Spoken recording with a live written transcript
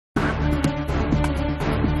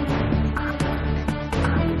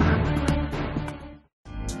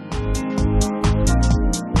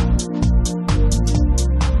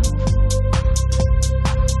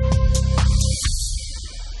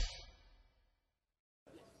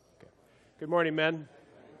Good morning, men.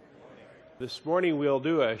 This morning we'll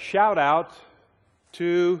do a shout out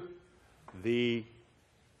to the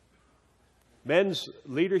men's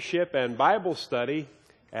leadership and Bible study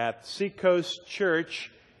at Seacoast Church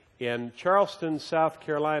in Charleston, South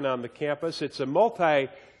Carolina on the campus. It's a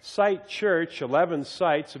multi-site church, 11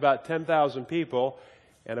 sites, about 10,000 people,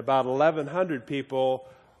 and about 1,100 people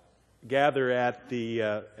gather at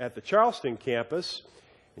the Charleston campus.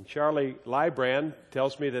 And Charlie Lybrand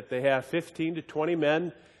tells me that they have 15 to 20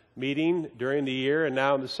 men meeting during the year, and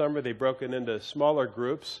now in the summer they've broken into smaller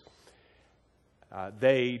groups.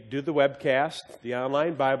 They do the webcast, the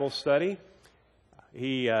online Bible study.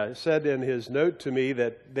 He said in his note to me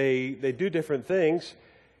that they do different things.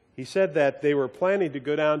 He said that they were planning to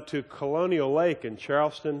go down to Colonial Lake in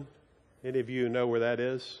Charleston. Any of you know where that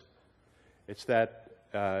is? It's that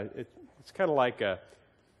it's kind of like a,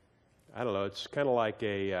 I don't know, it's kind of like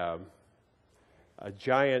a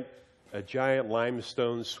giant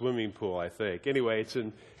limestone swimming pool, I think. Anyway, it's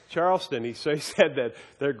in Charleston. He said that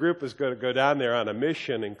their group is going to go down there on a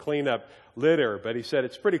mission and clean up litter, but he said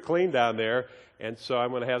it's pretty clean down there, and so I'm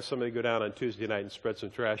going to have somebody go down on Tuesday night and spread some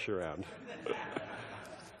trash around.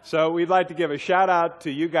 So we'd like to give a shout out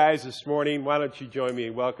to you guys this morning. Why don't you join me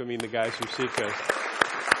in welcoming the guys from Seacoast?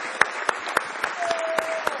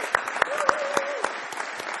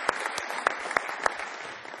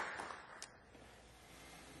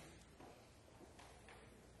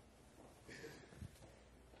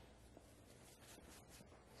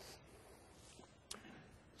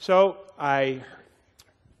 So I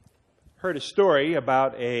heard a story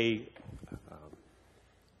about a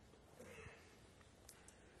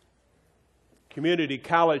community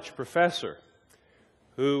college professor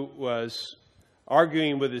who was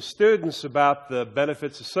arguing with his students about the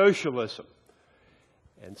benefits of socialism.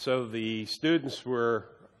 And so the students were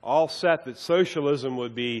all set that socialism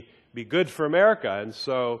would be good for America. And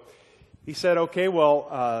so he said, okay,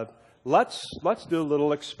 well, let's do a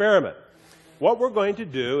little experiment. What we're going to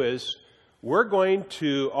do is we're going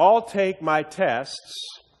to all take my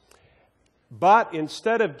tests, but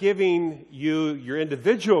instead of giving you your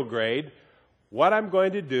individual grade, what I'm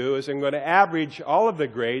going to do is I'm going to average all of the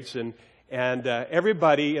grades, and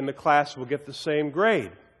everybody in the class will get the same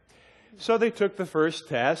grade. So they took the first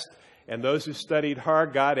test, and those who studied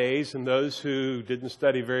hard got A's, and those who didn't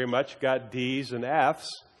study very much got D's and F's.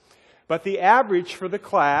 But the average for the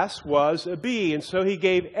class was a B, and so he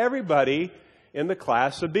gave everybody in the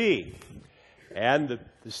class a B. And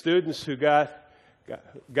the students who got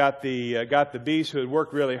the B's, who had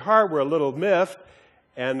worked really hard, were a little miffed.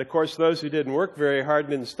 And of course, those who didn't work very hard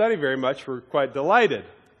and didn't study very much were quite delighted.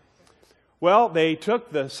 Well, they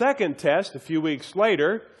took the second test a few weeks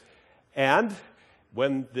later, and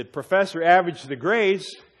when the professor averaged the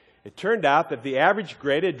grades, it turned out that the average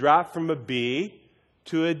grade had dropped from a B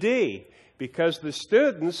to a D, because the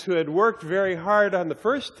students who had worked very hard on the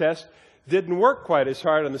first test didn't work quite as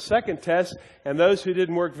hard on the second test, and those who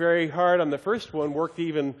didn't work very hard on the first one worked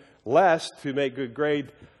even less to make a good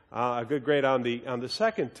grade on the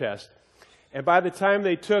second test. And by the time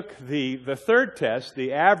they took the third test,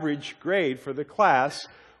 the average grade for the class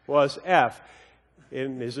was F.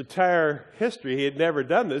 In his entire history, he had never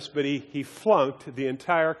done this, but he flunked the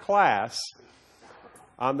entire class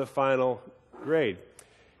on the final grade,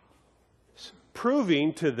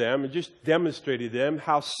 proving to them and just demonstrating to them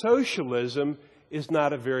how socialism is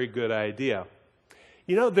not a very good idea.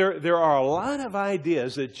 You know, there are a lot of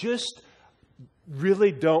ideas that just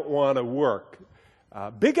really don't want to work.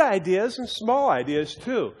 Big ideas and small ideas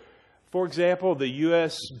too. For example, the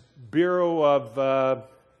U.S. Bureau of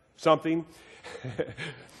something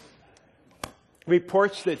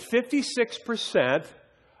reports that 56%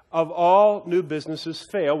 of all new businesses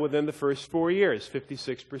fail within the first 4 years.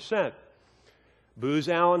 56%. Booz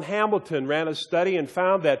Allen Hamilton ran a study and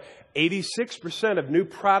found that 86% of new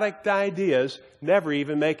product ideas never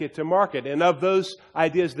even make it to market. And of those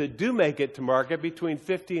ideas that do make it to market, between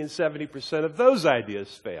 50 and 70% of those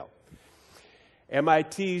ideas fail.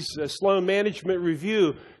 MIT's Sloan Management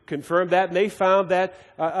Review confirmed that, and they found that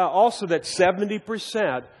also that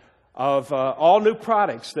 70% of all new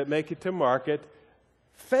products that make it to market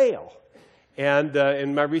fail. And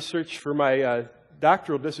in my research for my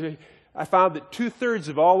doctoral dissertation, I found that 2/3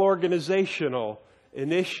 of all organizational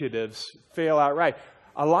initiatives fail outright.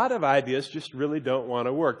 A lot of ideas just really don't want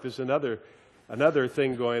to work. There's another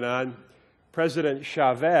thing going on. President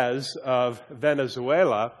Chavez of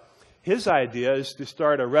Venezuela, his idea is to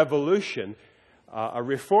start a revolution, a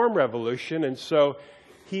reform revolution, and so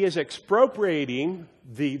he is expropriating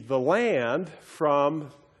the land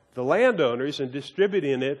from the landowners and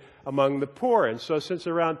distributing it among the poor. And so since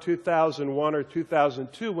around 2001 or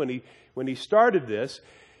 2002, when he started this,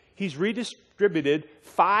 he's redistributed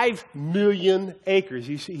 5 million acres.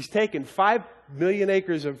 He's taken 5 million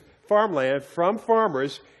acres of farmland from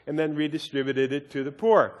farmers and then redistributed it to the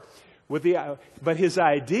poor. But his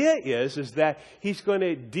idea is that he's going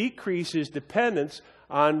to decrease his dependence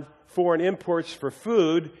on foreign imports for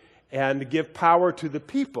food and give power to the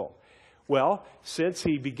people. Well, since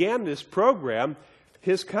he began this program,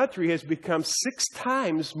 his country has become 6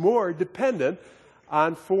 times more dependent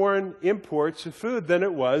on foreign imports of food than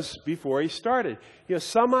it was before he started. You know,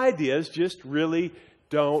 some ideas just really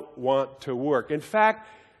don't want to work. In fact,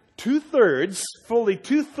 fully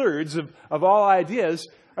two-thirds of all ideas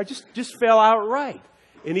are just fail outright.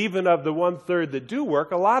 And even of the 1/3 that do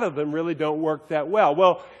work, a lot of them really don't work that well.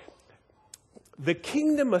 Well, the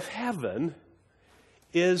kingdom of heaven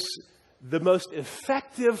is the most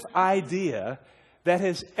effective idea that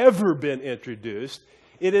has ever been introduced.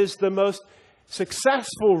 It is the most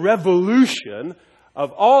successful revolution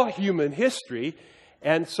of all human history.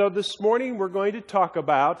 And so this morning we're going to talk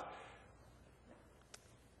about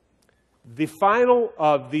the final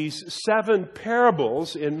of these 7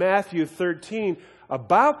 parables in Matthew 13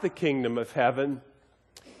 about the kingdom of heaven,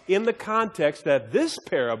 in the context that this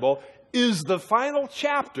parable is the final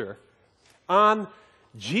chapter on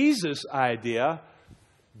Jesus' idea,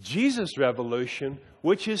 Jesus' revolution,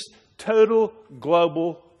 which is total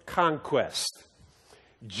global conquest.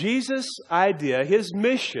 Jesus' idea, his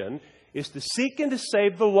mission, is to seek and to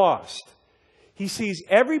save the lost. He sees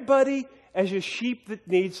everybody as a sheep that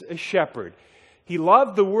needs a shepherd. He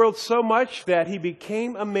loved the world so much that he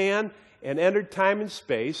became a man and entered time and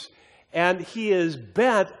space, and he is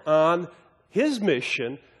bent on his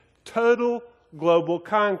mission, total global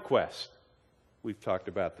conquest. We've talked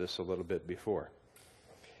about this a little bit before.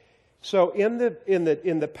 So in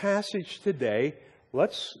the passage today,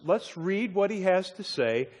 let's read what he has to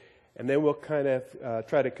say, and then we'll kind of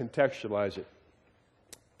try to contextualize it,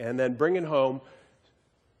 and then bring it home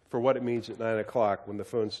for what it means at 9 o'clock when the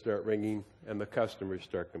phones start ringing and the customers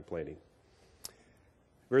start complaining.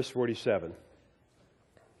 Verse 47.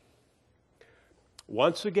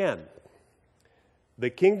 Once again, the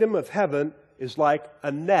kingdom of heaven is like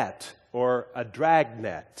a net or a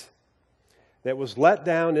dragnet that was let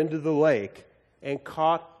down into the lake and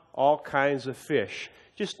caught all kinds of fish.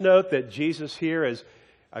 Just note that Jesus here is,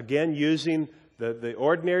 again, using the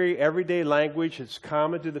ordinary, everyday language that's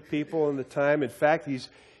common to the people in the time. In fact,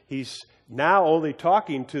 he's now only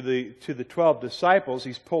talking to the 12 disciples.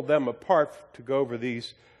 He's pulled them apart to go over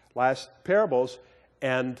these last parables,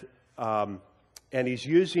 and he's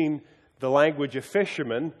using the language of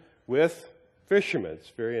fishermen with fishermen. It's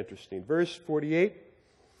very interesting. Verse 48.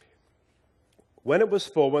 When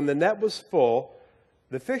the net was full,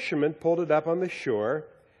 the fishermen pulled it up on the shore.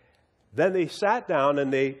 Then they sat down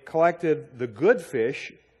and they collected the good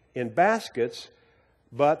fish in baskets,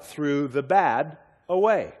 but threw the bad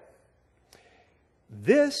away.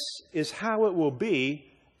 This is how it will be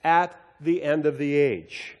at the end of the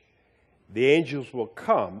age. The angels will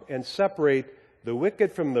come and separate the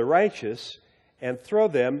wicked from the righteous and throw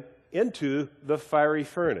them into the fiery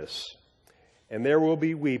furnace. And there will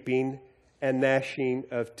be weeping and gnashing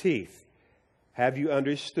of teeth. Have you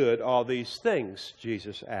understood all these things?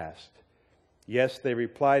 Jesus asked. Yes, they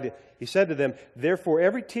replied. He said to them, therefore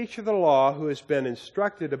every teacher of the law who has been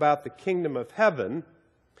instructed about the kingdom of heaven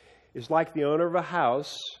is like the owner of a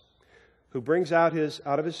house who brings out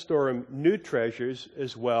of his storeroom new treasures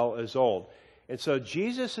as well as old. And so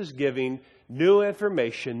Jesus is giving new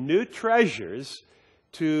information, new treasures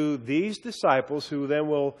to these disciples who then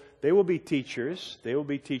will be teachers. They will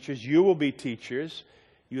be teachers. You will be teachers.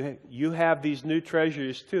 You have these new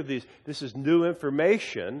treasures too. This is new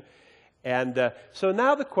information. And so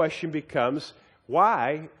now the question becomes,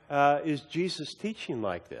 why is Jesus teaching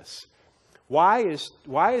like this? Why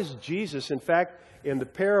is Jesus, in fact, in the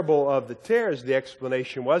parable of the tares, the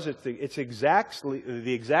explanation was it's exactly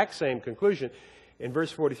the exact same conclusion. In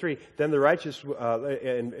verse 43, then the righteous,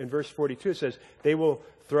 in verse 42, it says, they will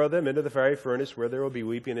throw them into the fiery furnace where there will be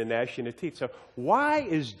weeping and gnashing of teeth. So why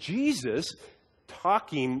is Jesus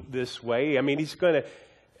talking this way? I mean,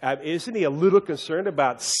 isn't he a little concerned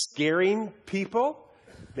about scaring people,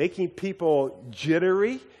 making people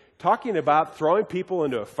jittery, talking about throwing people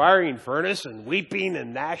into a firing furnace and weeping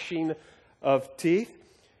and gnashing of teeth?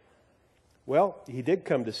 Well, he did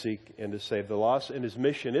come to seek and to save the lost, and his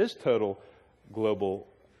mission is total global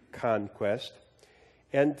conquest.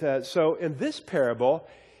 And so in this parable,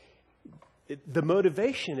 the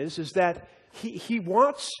motivation is that he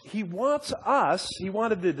wants us, he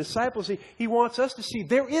wanted the disciples, he wants us to see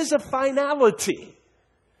there is a finality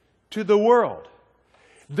to the world.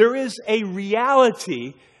 There is a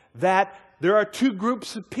reality that there are two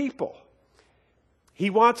groups of people. He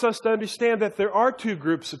wants us to understand that there are two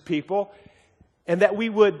groups of people, and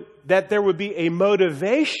that there would be a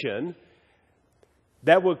motivation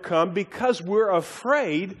that would come because we're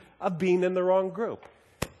afraid of being in the wrong group.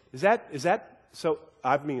 Is that so?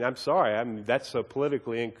 I mean, I'm sorry. I mean, that's so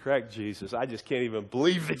politically incorrect, Jesus. I just can't even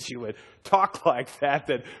believe that you would talk like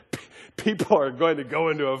that people are going to go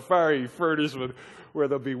into a fiery furnace where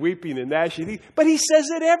they'll be weeping and gnashing. But he says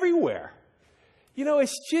it everywhere. You know,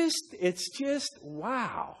 it's just,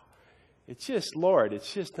 wow. It's just, Lord,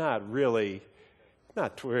 it's just not very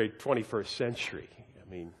 21st century. I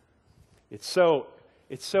mean, it's so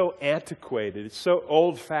antiquated. It's so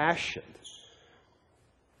old-fashioned.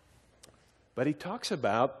 But he talks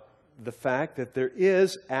about the fact that there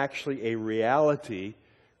is actually a reality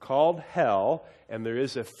called hell, and there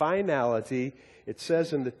is a finality. It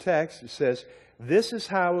says in the text, it says, this is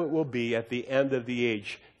how it will be at the end of the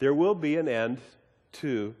age. There will be an end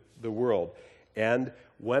to the world. And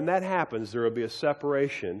when that happens, there will be a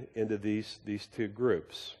separation into these two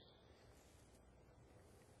groups.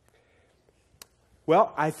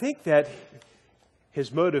 Well, I think that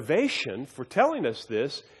his motivation for telling us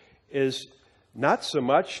this is not so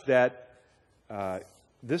much that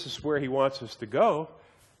this is where he wants us to go,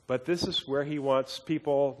 but this is where he wants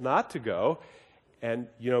people not to go. And,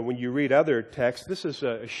 you know, when you read other texts, this is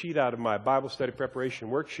a sheet out of my Bible study preparation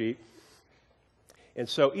worksheet. And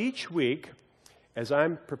so each week, as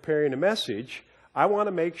I'm preparing a message, I want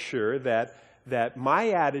to make sure that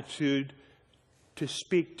my attitude to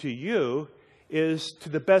speak to you is, to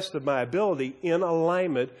the best of my ability, in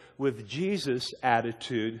alignment with Jesus'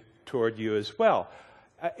 attitude toward you as well.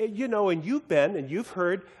 You know, and you've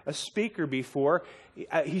heard a speaker before.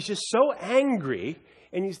 He's just so angry,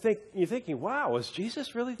 and you're thinking, wow, was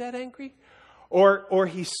Jesus really that angry? Or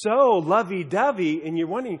he's so lovey-dovey, and you're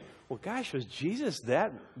wondering, well, gosh, was Jesus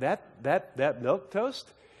that milquetoast?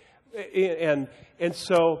 And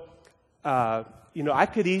so, you know, I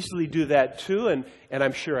could easily do that too, and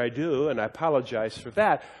I'm sure I do, and I apologize for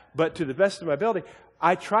that. But to the best of my ability,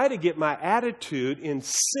 I try to get my attitude in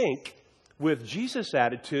sync with Jesus'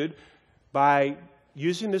 attitude by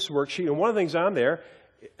using this worksheet. And one of the things on there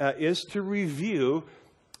is to review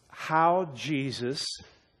how Jesus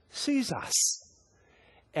sees us.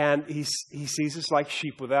 And he sees us like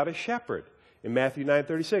sheep without a shepherd. In Matthew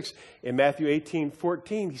 9:36, in Matthew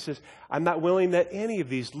 18:14, he says, I'm not willing that any of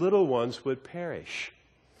these little ones would perish.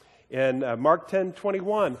 In Mark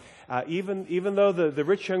 10:21, even though the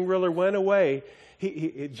rich young ruler went away,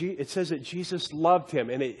 it says that Jesus loved him.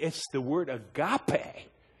 And it's the word agape.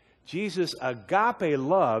 Jesus agape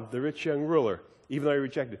loved the rich young ruler, even though he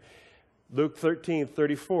rejected. Luke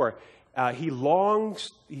 13:34,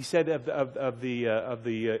 he said of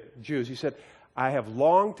the Jews, he said, I have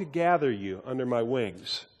longed to gather you under my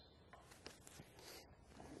wings.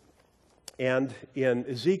 And in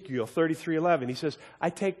Ezekiel 33:11, he says, I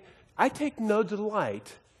take no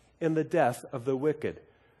delight in the death of the wicked,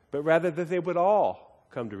 but rather that they would all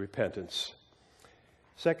come to repentance.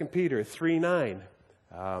 2 Peter 3:9,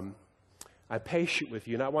 I'm patient with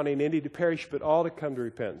you, not wanting any to perish, but all to come to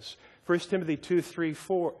repentance. 1 Timothy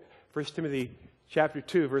 2:3-4, 1 Timothy chapter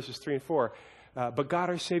 2, verses 3 and 4. But God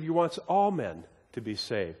our Savior wants all men to be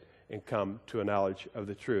saved and come to a knowledge of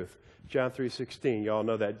the truth. John 3:16, you all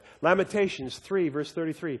know that. Lamentations 3, verse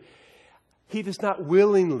 33. He does not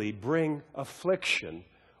willingly bring affliction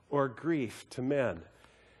or grief to men.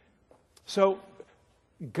 So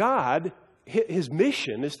God, his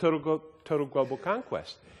mission is total global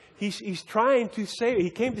conquest. He's trying to save. He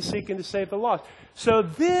came to seek and to save the lost. So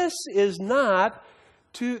this is not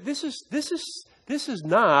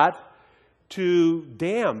to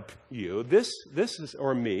damn you. This is,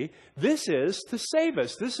 or me. This is to save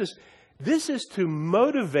us. This is to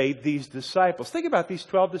motivate these disciples. Think about these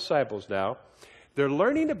 12 disciples now. They're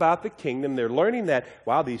learning about the kingdom. They're learning that,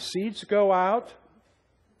 wow, these seeds go out,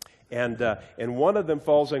 and one of them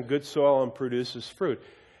falls on good soil and produces fruit.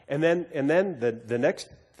 And then the next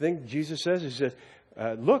thing Jesus says, he says,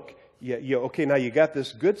 look, okay, now you got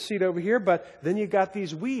this good seed over here, but then you got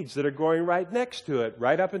these weeds that are growing right next to it,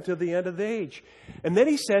 right up until the end of the age. And then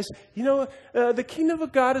he says, the kingdom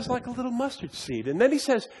of God is like a little mustard seed. And then he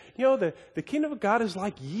says, the kingdom of God is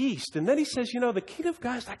like yeast. And then he says, the kingdom of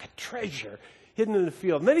God is like a treasure hidden in the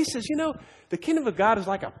field. And then he says, the kingdom of God is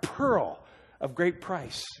like a pearl of great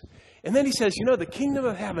price. And then he says, the kingdom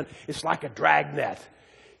of heaven is like a dragnet.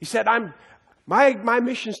 He said, My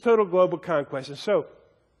mission is total global conquest. And so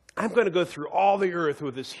I'm going to go through all the earth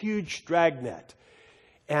with this huge dragnet.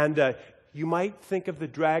 And you might think of the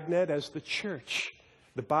dragnet as the church,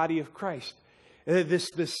 the body of Christ.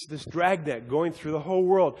 This dragnet going through the whole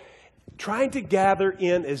world, trying to gather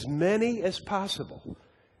in as many as possible.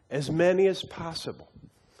 As many as possible.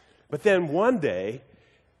 But then one day,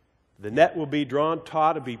 the net will be drawn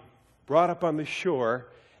taut, it'll be brought up on the shore,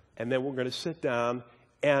 and then we're going to sit down,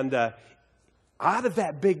 and out of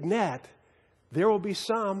that big net, there will be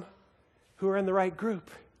some who are in the right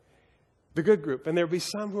group, the good group, and there will be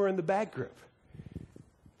some who are in the bad group.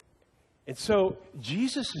 And so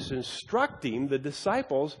Jesus is instructing the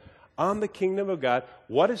disciples on the kingdom of God,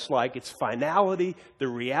 what it's like, its finality, the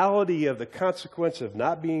reality of the consequence of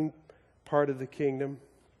not being part of the kingdom.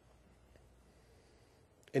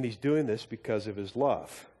 And he's doing this because of his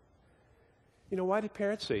love. You know, why do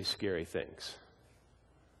parents say scary things?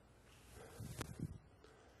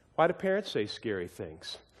 Why do parents say scary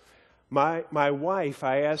things? I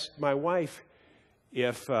asked my wife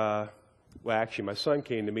if, actually my son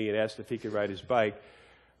came to me and asked if he could ride his bike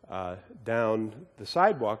down the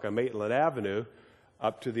sidewalk on Maitland Avenue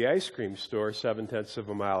up to the ice cream store 7/10 of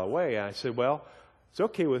a mile away. And I said, well, it's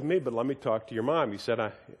okay with me, but let me talk to your mom. He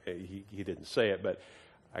said, he didn't say it, but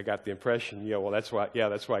I got the impression, that's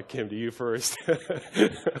why I came to you first.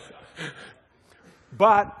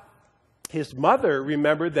 But his mother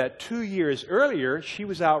remembered that 2 years earlier, she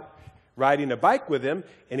was out riding a bike with him,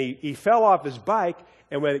 and he fell off his bike,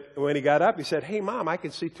 and when he got up, he said, hey, Mom, I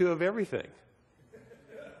can see two of everything.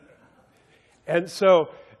 And so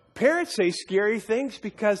parents say scary things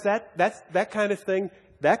because that kind of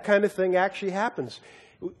thing actually happens.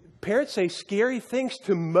 Parents say scary things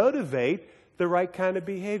to motivate the right kind of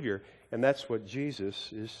behavior. And that's what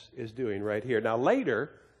Jesus is doing right here. Now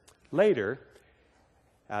later,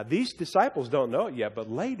 these disciples don't know it yet,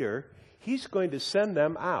 but later he's going to send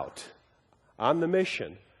them out on the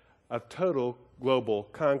mission of total global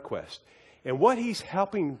conquest. And what he's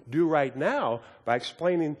helping do right now by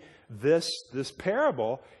explaining this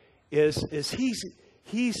parable is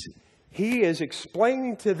he is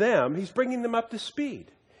explaining to them, he's bringing them up to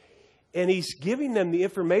speed. And he's giving them the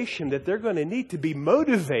information that they're going to need to be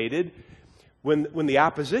motivated when the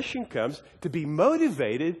opposition comes, to be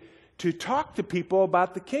motivated to talk to people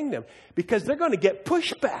about the kingdom. Because they're going to get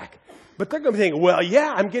pushback. But they're going to be thinking, well,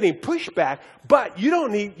 yeah, I'm getting pushback, but you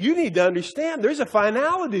need to understand there's a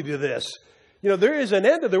finality to this. There is an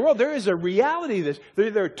end of the world. There is a reality to this.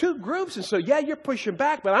 There are two groups. And so, yeah, you're pushing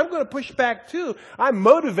back, but I'm going to push back too. I'm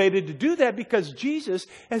motivated to do that because Jesus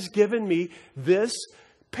has given me this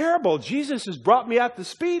parable. Jesus has brought me up to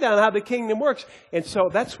speed on how the kingdom works. And so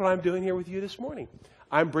that's what I'm doing here with you this morning.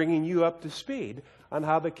 I'm bringing you up to speed on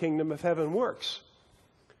how the kingdom of heaven works.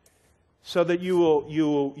 So that you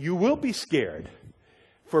will be scared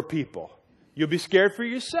for people. You'll be scared for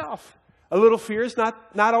yourself. A little fear is not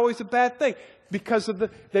always a bad thing, because of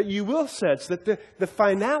that you will sense that the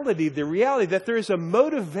finality, the reality, that there is a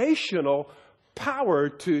motivational power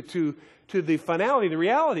to the finality, the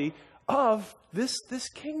reality of this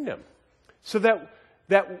kingdom. So that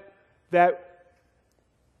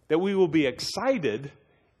we will be excited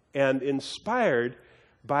and inspired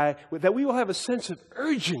by that, we will have a sense of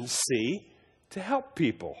urgency to help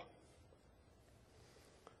people.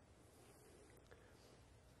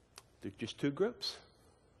 There's just two groups.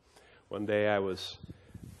 One day I was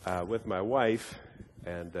with my wife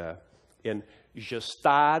and in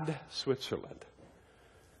Gstaad, Switzerland.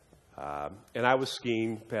 And I was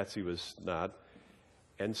skiing, Patsy was not.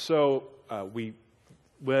 And so we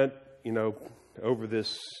went, over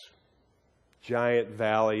this giant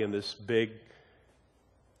valley and this big,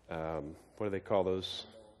 what do they call those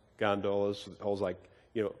gondolas? It holds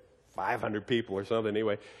 500 people or something.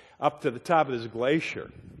 Anyway, up to the top of this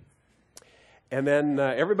glacier. And then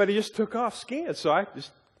everybody just took off skiing. So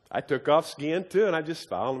I took off skiing too, and I just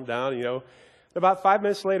followed them down, About 5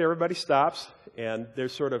 minutes later, everybody stops, and they're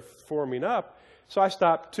sort of forming up. So I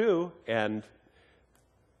stopped too, and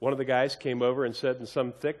one of the guys came over and said in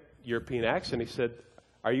some thick European accent, he said,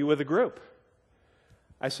 "Are you with a group?"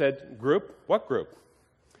 I said, "Group? What group?"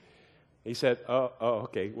 He said, oh,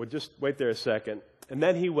 okay, well, just wait there a second. And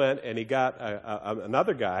then he went and he got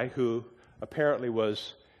another guy who apparently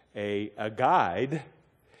was a guide,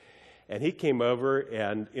 and he came over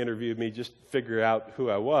and interviewed me just to figure out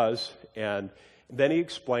who I was. And then he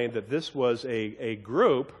explained that this was a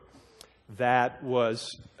group that was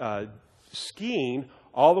skiing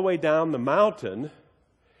all the way down the mountain,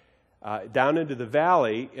 down into the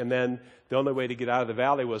valley, and then the only way to get out of the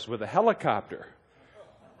valley was with a helicopter.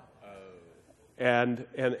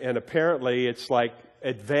 And apparently it's like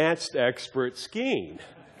advanced expert skiing.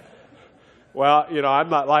 Well, I'm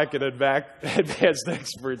not like an advanced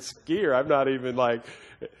expert skier. I'm not even like,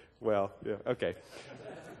 well, yeah, okay.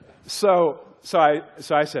 So I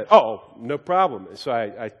said, oh, no problem. So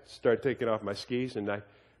I started taking off my skis and I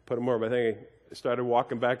put them over my thing and started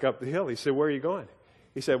walking back up the hill. He said, where are you going?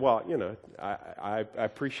 He said, well, I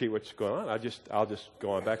appreciate what's going on. I'll just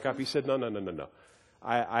go on back up. He said, no.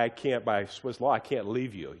 I can't, by Swiss law, I can't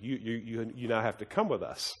leave you. You now have to come with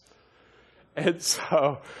us. And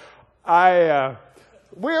so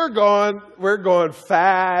we're going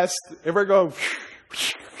fast, and we're going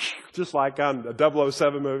just like on a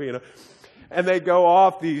 007 movie, And they go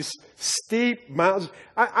off these steep mountains.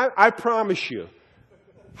 I promise you,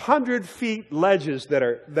 100 feet ledges that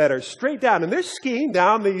are straight down, and they're skiing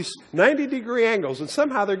down these 90-degree angles, and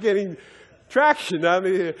somehow they're getting traction.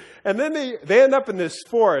 And then they end up in this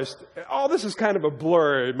forest. All this is kind of a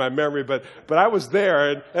blur in my memory, but I was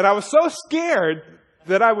there, and I was so scared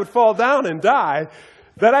that I would fall down and die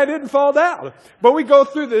that I didn't fall down. But we go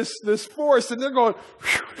through this forest, and they're going,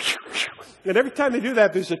 and every time they do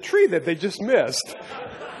that, there's a tree that they just missed.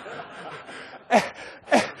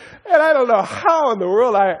 And I don't know how in the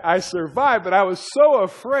world I survived, but I was so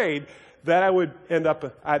afraid that I would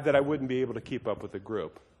that I wouldn't be able to keep up with the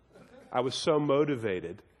group. I was so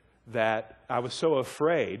motivated that I was so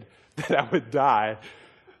afraid that I would die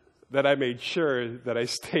that I made sure that I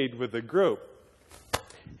stayed with the group.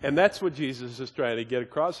 And that's what Jesus is trying to get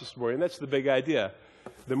across this morning. That's the big idea.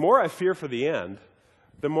 The more I fear for the end,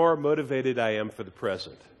 the more motivated I am for the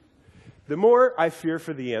present. The more I fear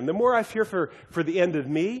for the end, the more I fear for the end of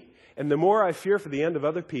me, and the more I fear for the end of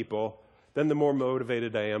other people, then the more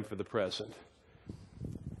motivated I am for the present.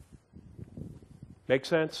 Make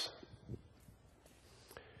sense?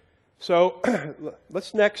 So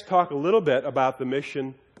let's next talk a little bit about the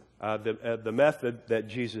mission, the method that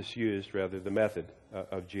Jesus used, rather, the method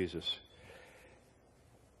of Jesus.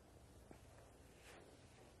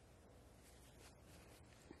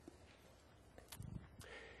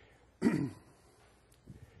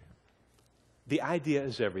 The idea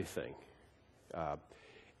is everything.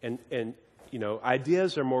 And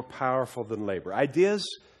ideas are more powerful than labor. Ideas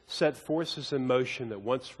set forces in motion that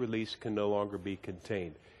once released can no longer be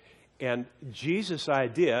contained. And Jesus'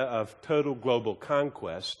 idea of total global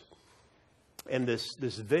conquest and this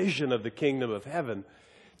vision of the kingdom of heaven,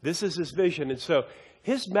 this is his vision. And so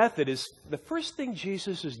his method is, the first thing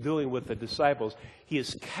Jesus is doing with the disciples, he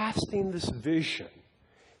is casting this vision.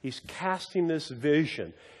 He's casting this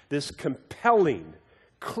vision, this compelling,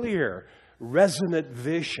 clear, resonant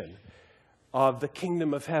vision of the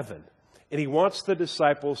kingdom of heaven. And he wants the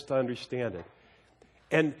disciples to understand it.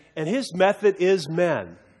 And his method is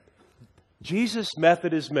men. Jesus'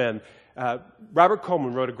 method is men. Robert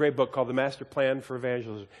Coleman wrote a great book called The Master Plan for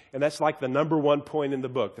Evangelism. And that's like the number one point in the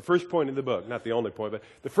book. The first point in the book, not the only point, but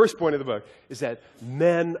the first point of the book is that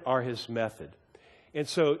men are his method. And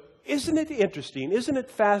so, isn't it interesting, isn't it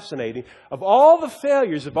fascinating, of all the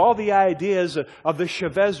failures, of all the ideas of the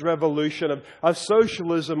Chavez Revolution, of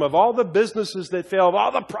socialism, of all the businesses that fail, of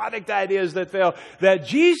all the product ideas that fail, that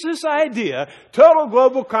Jesus' idea, total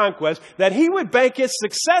global conquest, that he would bank its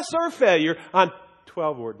success or failure on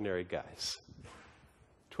 12 ordinary guys.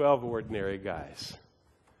 12 ordinary guys.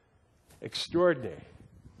 Extraordinary.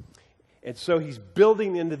 And so he's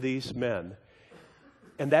building into these men.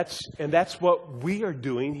 And that's what we are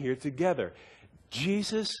doing here together.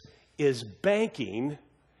 Jesus is banking,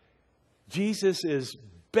 Jesus is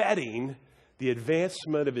betting the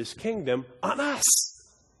advancement of his kingdom on us.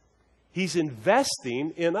 He's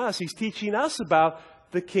investing in us. He's teaching us about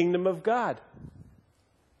the kingdom of God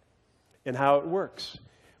and how it works.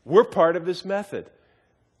 We're part of this method,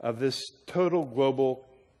 of this total global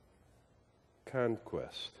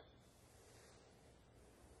conquest.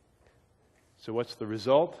 So what's the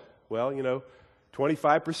result? Well,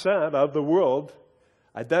 25% of the world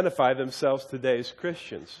identify themselves today as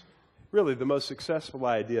Christians. Really the most successful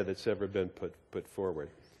idea that's ever been put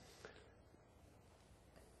forward.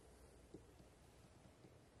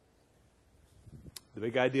 The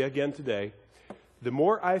big idea again today, the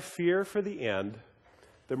more I fear for the end,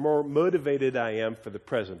 the more motivated I am for the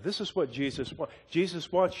present. This is what Jesus wants.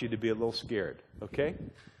 Jesus wants you to be a little scared, okay?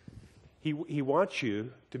 He wants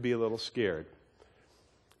you to be a little scared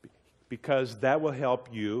because that will help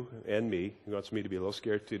you and me. He wants me to be a little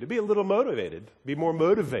scared too, to be a little motivated, be more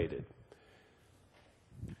motivated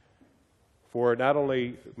for not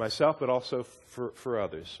only myself but also for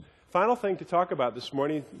others. Final thing to talk about this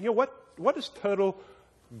morning, what does total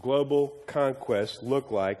global conquest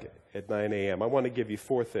look like at 9 a.m.? I want to give you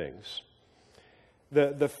 4 things.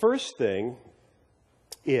 The first thing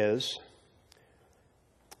is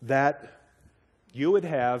that you would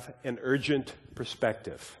have an urgent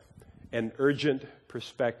perspective. An urgent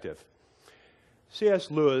perspective.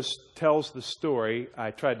 C.S. Lewis tells the story.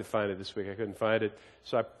 I tried to find it this week. I couldn't find it.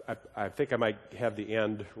 So I think I might have the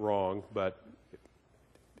end wrong, but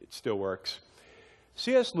it still works.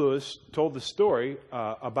 C.S. Lewis told the story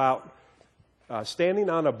about standing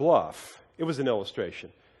on a bluff. It was an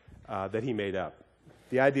illustration that he made up.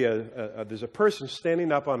 The idea, there's a person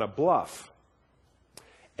standing up on a bluff,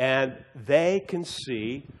 and they can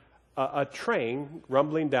see a train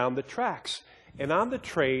rumbling down the tracks. And on the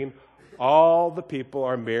train, all the people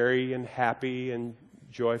are merry and happy and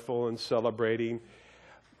joyful and celebrating.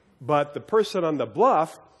 But the person on the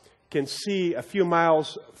bluff can see a few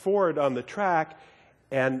miles forward on the track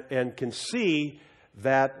and can see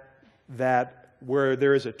that where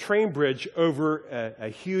there is a train bridge over a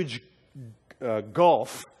huge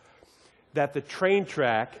gulf, that the train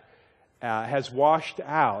track has washed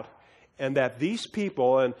out, and that these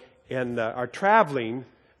people are traveling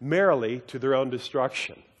merrily to their own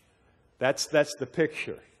destruction. That's the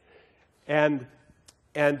picture. And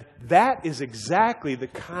that is exactly the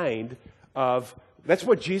kind of, that's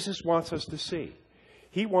what Jesus wants us to see.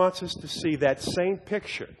 He wants us to see that same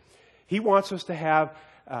picture. He wants us to have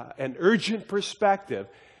an urgent perspective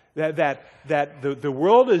that the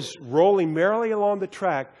world is rolling merrily along the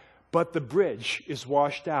track, but the bridge is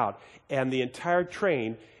washed out, and the entire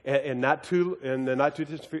train, in the not too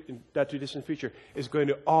distant future, is going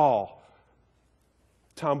to all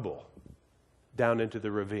tumble down into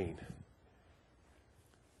the ravine.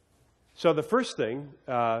 So the first thing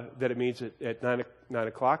that it means at 9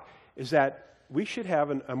 o'clock is that we should have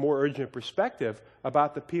a more urgent perspective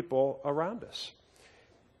about the people around us.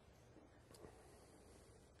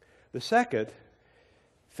 The second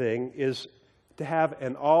thing is to have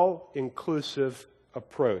an all-inclusive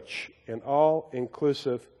approach. An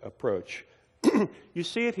all-inclusive approach. You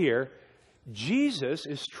see it here. Jesus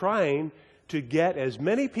is trying to get as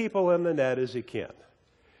many people in the net as he can.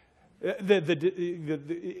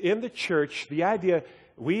 In the church, the idea,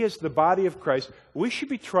 we as the body of Christ, we should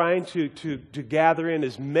be trying to gather in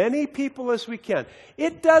as many people as we can.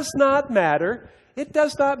 It does not matter. It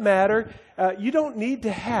does not matter. You don't need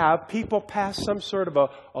to have people pass some sort of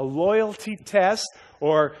a loyalty test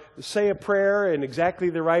or say a prayer in exactly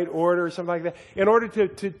the right order or something like that in order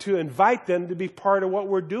to invite them to be part of what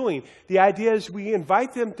we're doing. The idea is we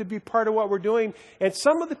invite them to be part of what we're doing, and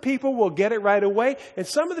some of the people will get it right away, and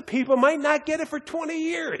some of the people might not get it for 20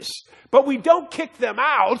 years. But we don't kick them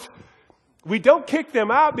out. We don't kick them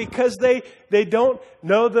out because they don't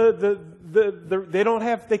know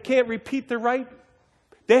they can't repeat the right.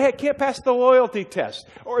 They can't pass the loyalty test,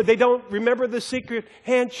 or they don't remember the secret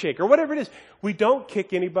handshake, or whatever it is. We don't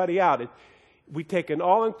kick anybody out. We take an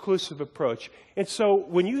all-inclusive approach. And so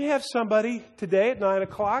when you have somebody today at 9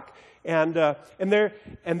 o'clock and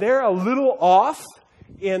they're a little off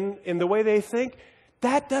in the way they think,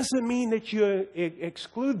 that doesn't mean that you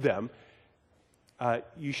exclude them.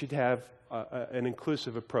 You should have an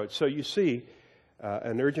inclusive approach. So you see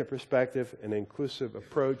an urgent perspective, an inclusive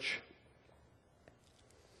approach.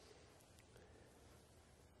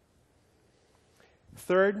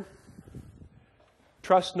 Third,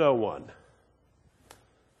 trust no one.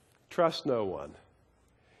 Trust no one.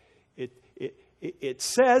 It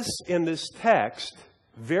says in this text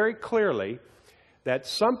very clearly that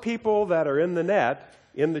some people that are in the net,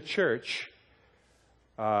 in the church,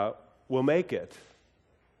 will make it,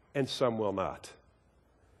 and some will not.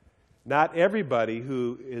 Not everybody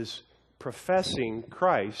who is professing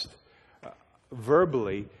Christ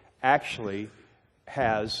verbally actually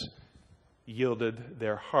has yielded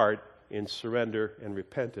their heart in surrender and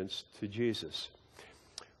repentance to Jesus.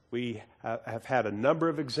 We have had a number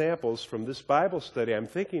of examples from this Bible study. I'm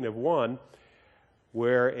thinking of one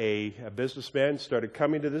where a businessman started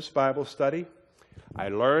coming to this Bible study. I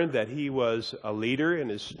learned that he was a leader in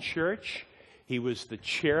his church. He was the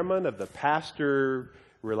chairman of the pastor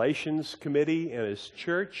relations committee in his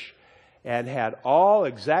church and had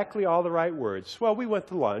exactly all the right words. Well, we went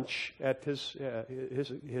to lunch at his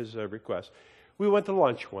request. We went to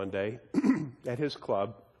lunch one day at his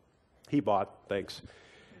club. He bought, thanks.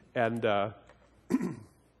 And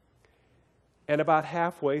about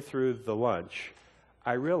halfway through the lunch,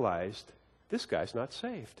 I realized this guy's not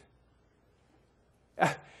saved.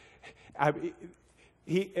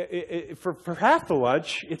 For half the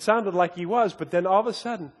lunch, it sounded like he was, but then all of a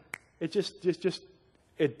sudden,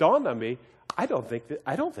 it dawned on me, I don't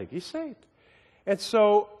think he's saved. And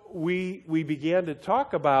so we began to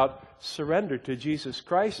talk about surrender to Jesus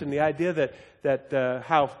Christ and the idea that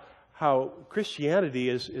how Christianity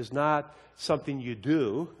is not something you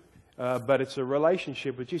do, but it's a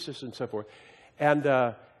relationship with Jesus and so forth.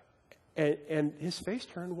 And his face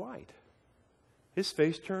turned white. His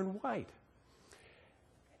face turned white.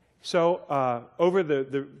 So over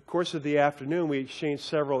the course of the afternoon, we exchanged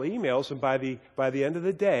several emails, and by the end of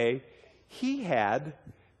the day, he had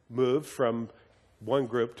moved from one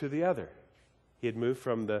group to the other. He had moved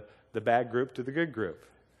from the bad group to the good group.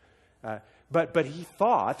 But he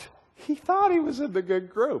thought he was in the good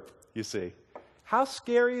group, you see. How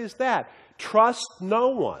scary is that? Trust no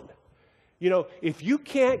one. You know, if you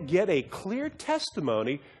can't get a clear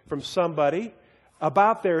testimony from somebody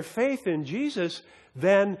about their faith in Jesus,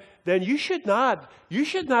 then you should not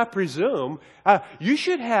presume. You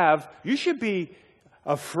should be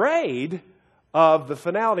afraid of the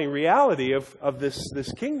finality and reality of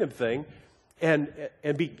this kingdom thing, and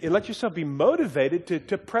let yourself be motivated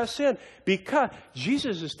to press in, because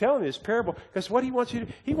Jesus is telling this parable because what he wants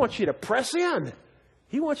you to press in.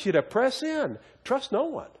 He wants you to press in. Trust no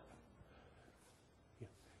one.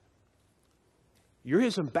 You're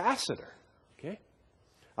his ambassador. Okay?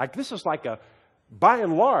 Like this is like by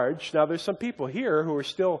and large, now there's some people here who are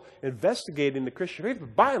still investigating the Christian faith,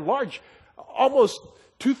 but by and large, almost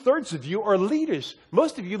 2/3 of you are leaders.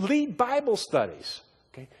 Most of you lead Bible studies.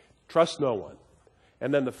 Okay? Trust no one.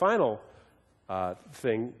 And then the final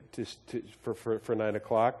thing for 9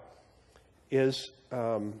 o'clock is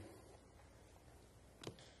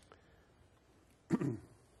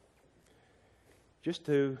just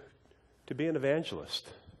to be an evangelist,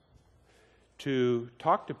 to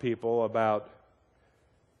talk to people about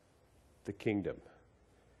the kingdom,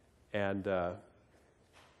 and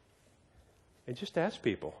just ask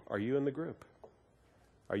people, are you in the group?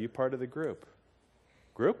 Are you part of the group?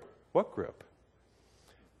 Group? What group?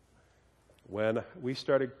 When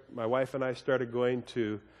my wife and I started going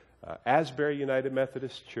to Asbury United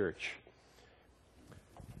Methodist Church,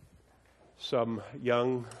 some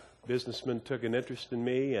young businessmen took an interest in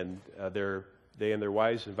me, and they and their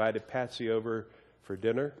wives invited Patsy over for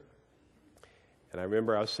dinner. And I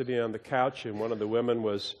remember I was sitting on the couch, and one of the women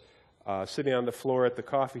was sitting on the floor at the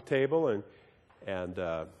coffee table, and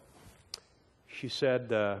she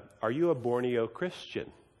said, "Are you a Borneo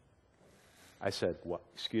Christian?" I said, "What?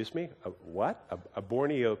 Excuse me? What? A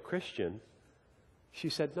Borneo Christian?" She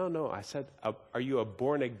said, No. I said, "Are you a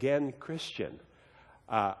born-again Christian?"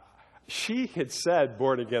 She had said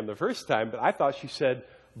born again the first time, but I thought she said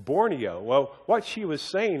Borneo. Well, what she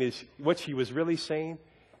was really saying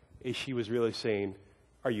is she was really saying,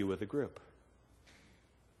 are you with a group?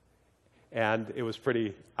 And it was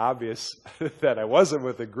pretty obvious that I wasn't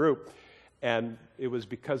with a group. And it was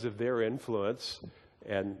because of their influence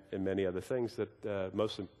and many other things that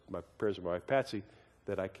mostly my prayers of my wife Patsy,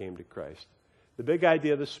 that I came to Christ. The big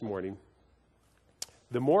idea this morning,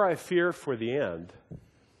 the more I fear for the end,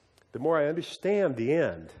 the more I understand the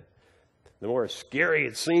end, the more scary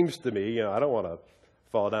it seems to me. You know, I don't want to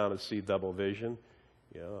fall down and see double vision.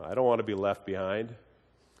 You know, I don't want to be left behind.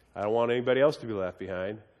 I don't want anybody else to be left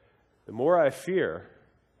behind. The more I fear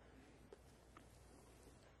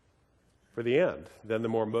for the end, then the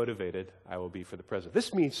more motivated I will be for the present.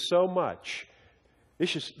 This means so much.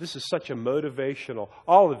 This is such a motivational.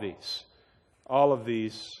 All of these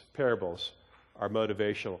parables are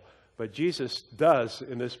motivational. But Jesus does,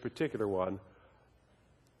 in this particular one,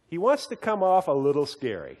 he wants to come off a little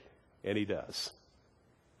scary, and he does.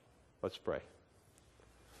 Let's pray.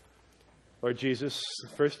 Lord Jesus,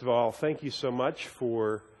 first of all, thank you so much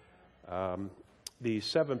for these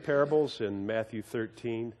 7 parables in Matthew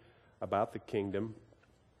 13 about the kingdom,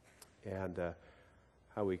 and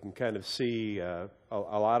how we can kind of see a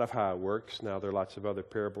lot of how it works. Now, there are lots of other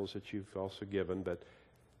parables that you've also given, but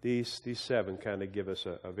these 7 kind of give us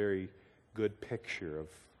a very good picture of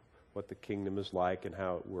what the kingdom is like and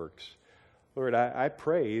how it works. Lord, I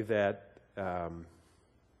pray that,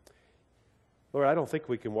 Lord, I don't think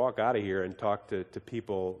we can walk out of here and talk to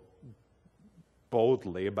people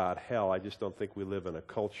boldly about hell. I just don't think we live in a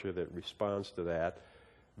culture that responds to that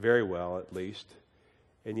very well, at least.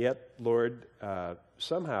 And yet, Lord,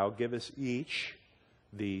 somehow give us each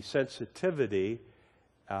the sensitivity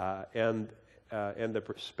and the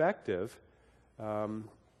perspective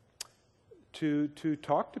to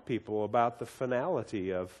talk to people about the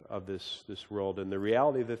finality of this world and the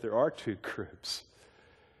reality that there are 2 groups.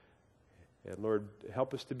 And Lord,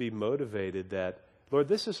 help us to be motivated that, Lord,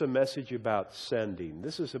 this is a message about sending.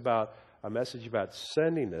 This is about a message about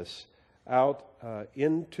sending us out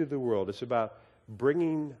into the world. It's about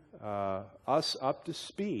bringing us up to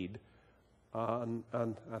speed on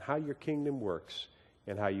how your kingdom works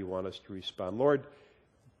and how you want us to respond. Lord,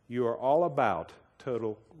 you are all about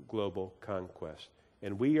total global conquest.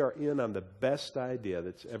 And we are in on the best idea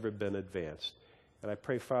that's ever been advanced. And I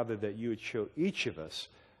pray, Father, that you would show each of us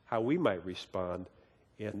how we might respond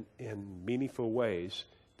in meaningful ways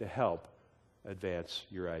to help advance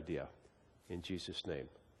your idea. In Jesus' name,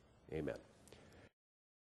 amen.